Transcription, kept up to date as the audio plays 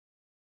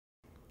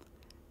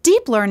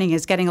Deep learning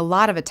is getting a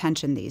lot of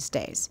attention these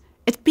days.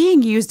 It's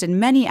being used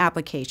in many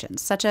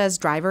applications, such as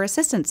driver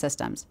assistance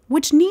systems,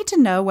 which need to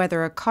know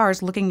whether a car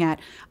is looking at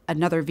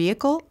another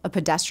vehicle, a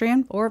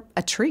pedestrian, or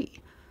a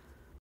tree.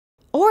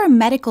 Or a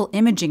medical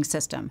imaging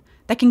system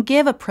that can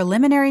give a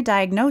preliminary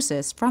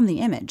diagnosis from the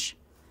image.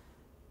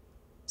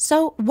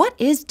 So, what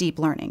is deep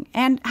learning,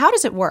 and how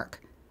does it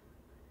work?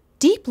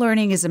 Deep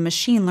learning is a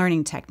machine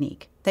learning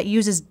technique that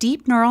uses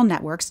deep neural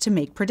networks to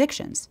make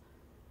predictions.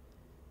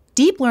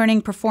 Deep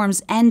learning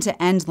performs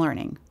end-to-end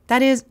learning.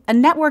 That is, a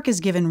network is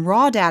given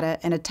raw data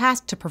and a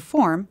task to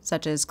perform,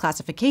 such as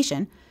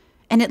classification,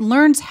 and it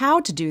learns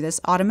how to do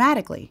this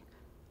automatically.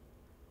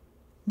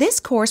 This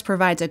course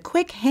provides a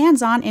quick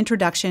hands-on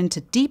introduction to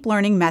deep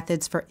learning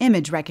methods for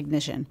image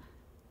recognition.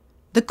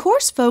 The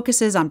course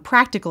focuses on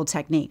practical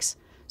techniques,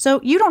 so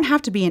you don't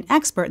have to be an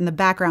expert in the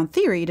background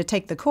theory to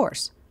take the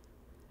course.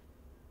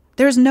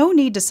 There's no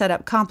need to set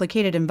up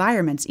complicated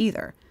environments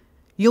either.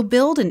 You'll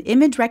build an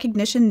image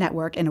recognition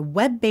network in a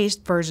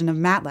web-based version of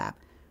MATLAB,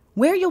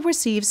 where you'll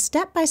receive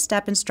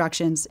step-by-step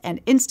instructions and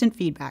instant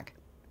feedback.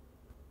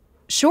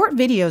 Short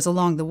videos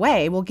along the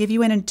way will give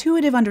you an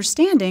intuitive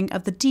understanding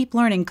of the deep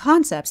learning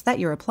concepts that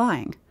you're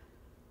applying.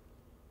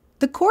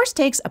 The course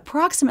takes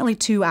approximately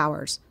 2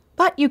 hours,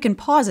 but you can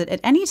pause it at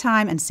any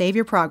time and save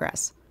your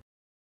progress.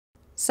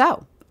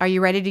 So, are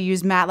you ready to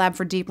use MATLAB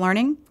for deep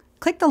learning?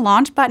 Click the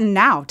Launch button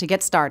now to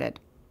get started.